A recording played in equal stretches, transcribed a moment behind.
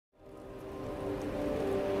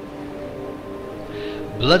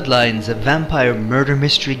Bloodlines, a vampire murder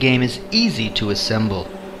mystery game, is easy to assemble.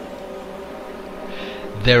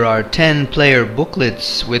 There are 10 player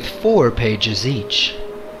booklets with 4 pages each.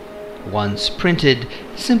 Once printed,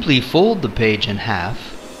 simply fold the page in half,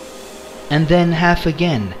 and then half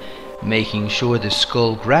again, making sure the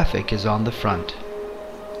skull graphic is on the front.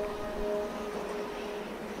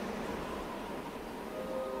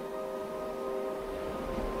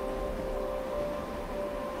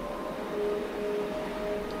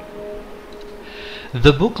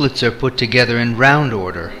 The booklets are put together in round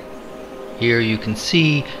order. Here you can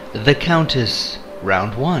see The Countess,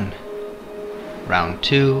 round 1, round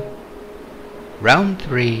 2, round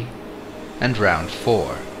 3, and round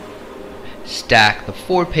 4. Stack the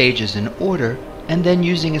 4 pages in order, and then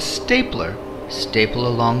using a stapler, staple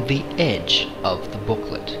along the edge of the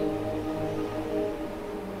booklet.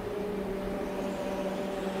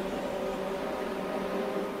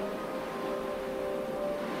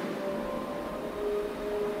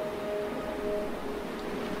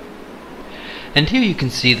 And here you can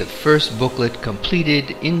see the first booklet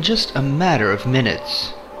completed in just a matter of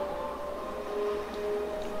minutes.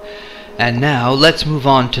 And now let's move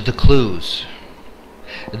on to the clues.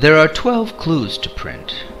 There are 12 clues to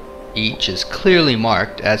print. Each is clearly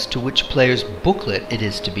marked as to which player's booklet it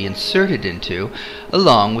is to be inserted into,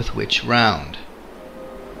 along with which round.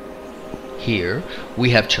 Here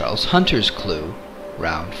we have Charles Hunter's clue,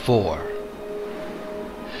 round 4.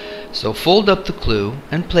 So fold up the clue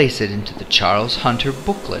and place it into the Charles Hunter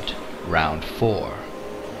booklet, round 4.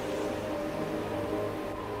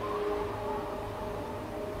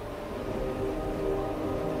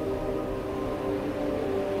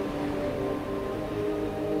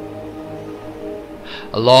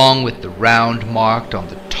 Along with the round marked on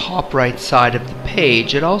the top right side of the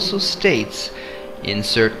page, it also states,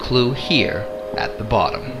 "Insert clue here" at the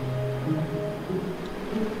bottom.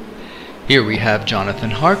 Here we have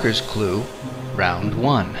Jonathan Harker's clue, round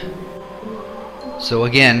 1. So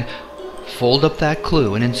again, fold up that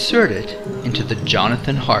clue and insert it into the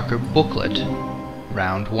Jonathan Harker booklet,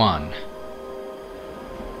 round 1.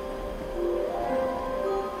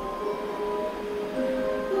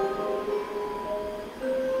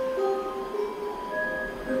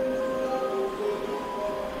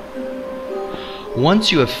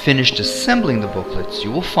 Once you have finished assembling the booklets,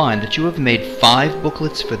 you will find that you have made 5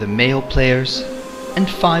 booklets for the male players and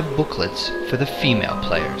 5 booklets for the female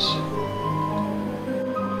players.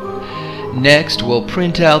 Next, we'll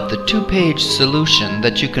print out the 2-page solution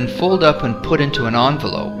that you can fold up and put into an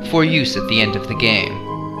envelope for use at the end of the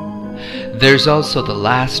game. There's also the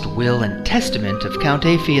last will and testament of Count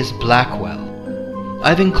Aphias Blackwell.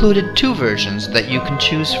 I've included 2 versions that you can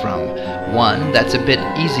choose from, one that's a bit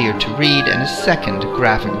easier to read and a second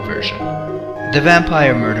graphic version. The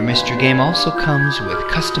Vampire Murder Mystery game also comes with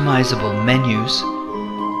customizable menus,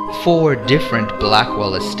 4 different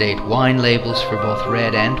Blackwell Estate wine labels for both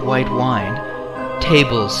red and white wine,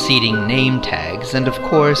 table seating name tags, and of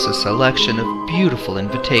course a selection of beautiful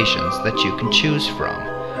invitations that you can choose from,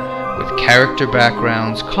 with character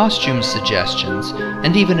backgrounds, costume suggestions,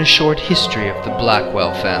 and even a short history of the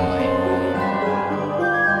Blackwell family.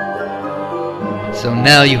 So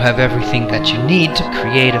now you have everything that you need to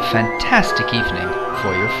create a fantastic evening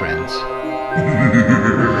for your friends.